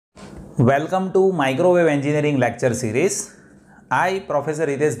Welcome to Microwave Engineering lecture series. I, Professor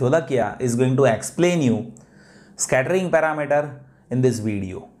Hitesh Dholakia, is going to explain you scattering parameter in this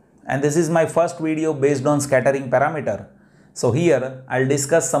video. And this is my first video based on scattering parameter. So here I'll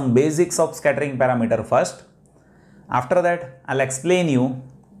discuss some basics of scattering parameter first. After that I'll explain you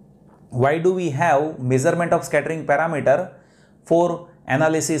why do we have measurement of scattering parameter for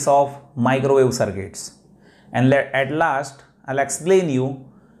analysis of microwave circuits. And at last I'll explain you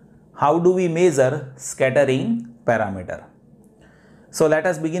how do we measure scattering parameter. So let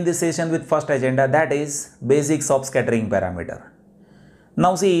us begin this session with first agenda, that is basics of scattering parameter.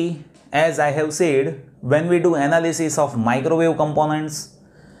 Now see, as I have said, when we do analysis of microwave components,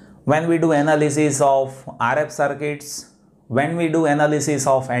 when we do analysis of RF circuits, when we do analysis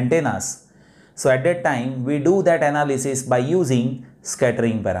of antennas, so at that time we do that analysis by using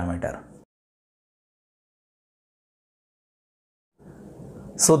scattering parameter.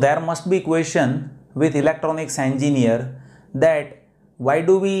 So there must be question with electronics engineer that why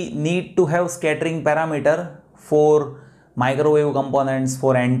do we need to have scattering parameter for microwave components,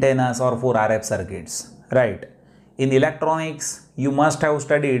 for antennas or for RF circuits, right? In electronics you must have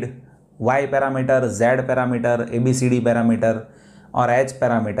studied Y parameter, Z parameter, ABCD parameter or H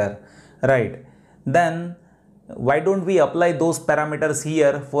parameter, right? Then why don't we apply those parameters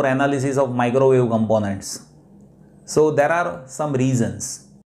here for analysis of microwave components? So there are some reasons.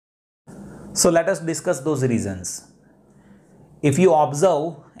 So let us discuss those reasons. If you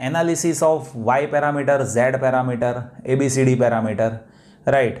observe analysis of Y parameter, Z parameter, ABCD parameter,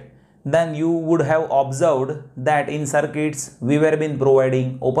 right, then you would have observed that in circuits we were been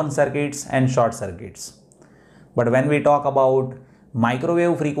providing open circuits and short circuits. But when we talk about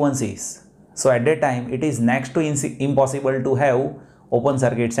microwave frequencies, so at that time it is next to impossible to have open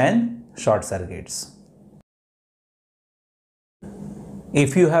circuits and short circuits.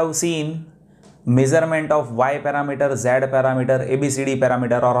 If you have seen measurement of Y parameter, Z parameter, ABCD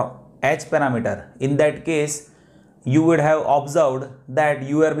parameter or H parameter, in that case you would have observed that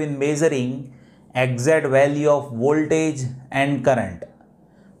you have been measuring exact value of voltage and current.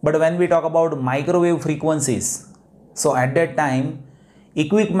 But when we talk about microwave frequencies, so at that time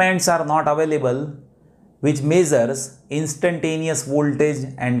equipments are not available which measures instantaneous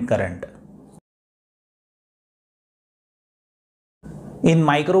voltage and current. In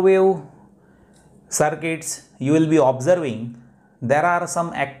microwave circuits you will be observing there are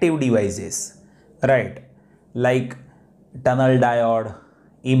some active devices, right, like tunnel diode,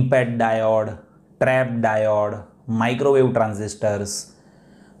 imped diode, trap diode, microwave transistors.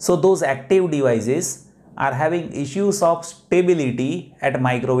 So those active devices are having issues of stability at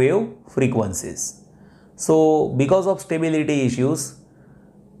microwave frequencies. So because of stability issues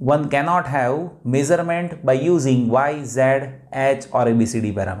one cannot have measurement by using Y, Z, H or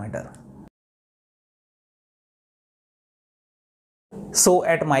ABCD parameter. So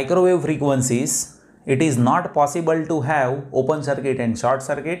at microwave frequencies it is not possible to have open circuit and short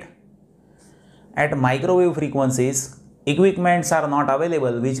circuit. At microwave frequencies equipments are not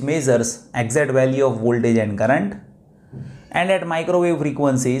available which measures exact value of voltage and current. And at microwave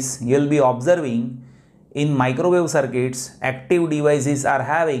frequencies you will be observing in microwave circuits active devices are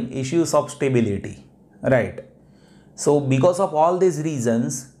having issues of stability, right? So because of all these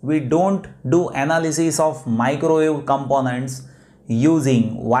reasons we don't do analysis of microwave components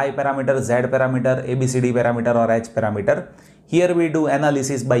using Y parameter, Z parameter, ABCD parameter or H parameter. Here we do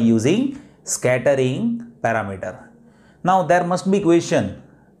analysis by using scattering parameter. Now there must be question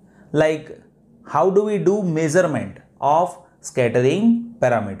like how do we do measurement of scattering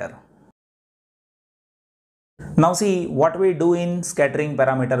parameter? Now see what we do in scattering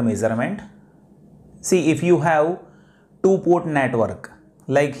parameter measurement. See, if you have two-port network,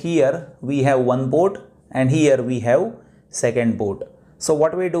 like here we have one port and here we have second port. So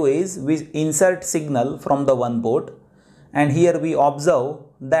what we do is we insert signal from the one port and here we observe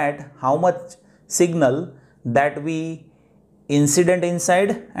that how much signal that we incident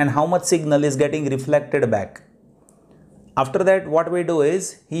inside and how much signal is getting reflected back. After that what we do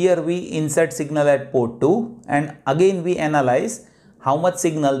is here we insert signal at port 2 and again we analyze how much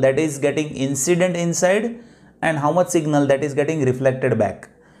signal that is getting incident inside and how much signal that is getting reflected back,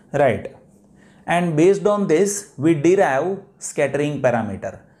 right? And based on this we derive scattering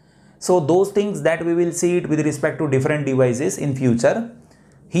parameter. So those things that we will see it with respect to different devices in future.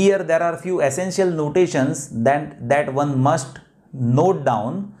 Here there are few essential notations that one must note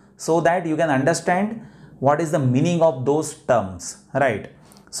down so that you can understand what is the meaning of those terms, right?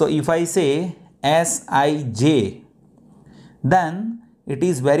 So if I say Sij, then it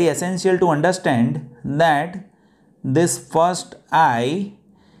is very essential to understand that this first I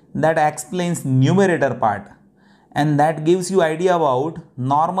that explains numerator part, and that gives you idea about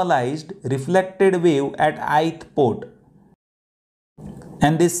normalized reflected wave at ith port.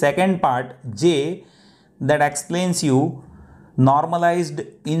 And this second part J, that explains you normalized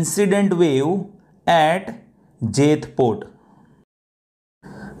incident wave at jth port.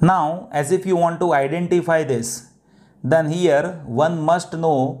 Now, as if you want to identify this, then here one must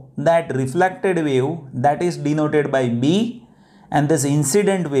know that reflected wave, that is denoted by B, and this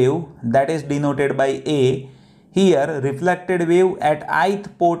incident wave, that is denoted by A. Here reflected wave at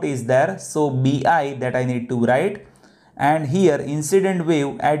ith port is there, so Bi, that I need to write, and here incident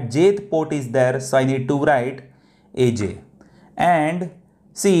wave at jth port is there, so I need to write Aj. And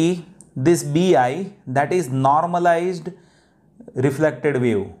see this Bi, that is normalized reflected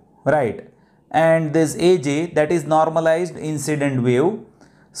wave, right? And this Aj, that is normalized incident wave.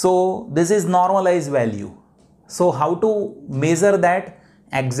 So this is normalized value. So how to measure that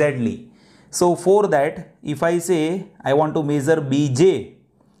exactly? So for that, if I say I want to measure Bj,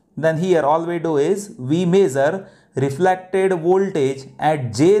 then here all we do is we measure reflected voltage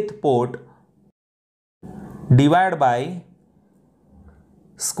at jth port divided by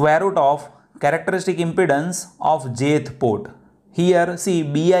square root of characteristic impedance of jth port. Here see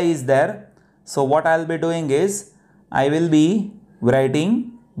Bi is there. So what I will be doing is I will be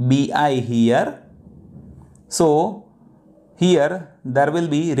writing Bi here. So here there will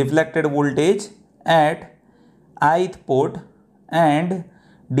be reflected voltage at ith port and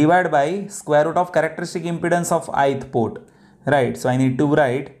divided by square root of characteristic impedance of ith port, right? So I need to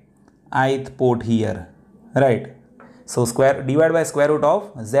write ith port here, right? So divide by square root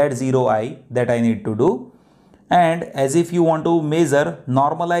of Z0i, that I need to do. And as if you want to measure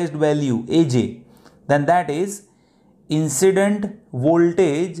normalized value Aj, then that is incident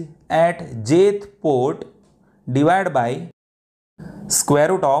voltage at jth port divided by square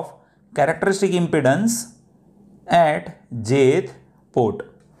root of characteristic impedance at jth port.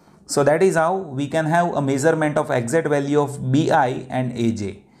 So that is how we can have a measurement of exact value of Bi and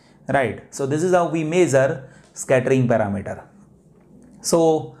Aj, right? So this is how we measure scattering parameter.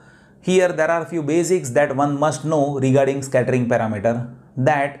 So here there are few basics that one must know regarding scattering parameter,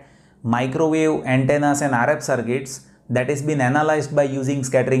 that microwave antennas and RF circuits, that is been analyzed by using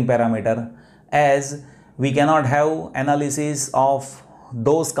scattering parameter, as we cannot have analysis of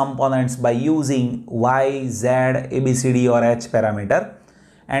those components by using Y, Z, ABCD or H parameter.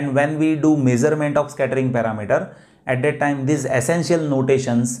 And when we do measurement of scattering parameter, at that time these essential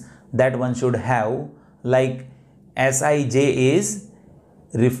notations that one should have, like Sij is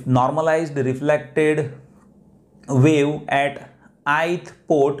normalized reflected wave at ith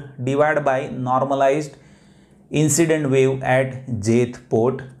port divided by normalized incident wave at jth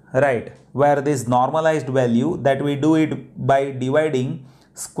port, right? Where this normalized value, that we do it by dividing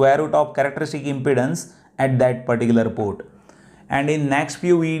square root of characteristic impedance at that particular port. And in next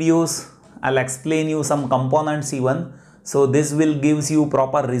few videos I'll explain you some components even. So this will gives you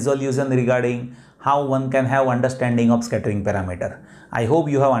proper resolution regarding how one can have understanding of scattering parameter. I hope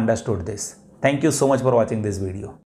you have understood this. Thank you so much for watching this video.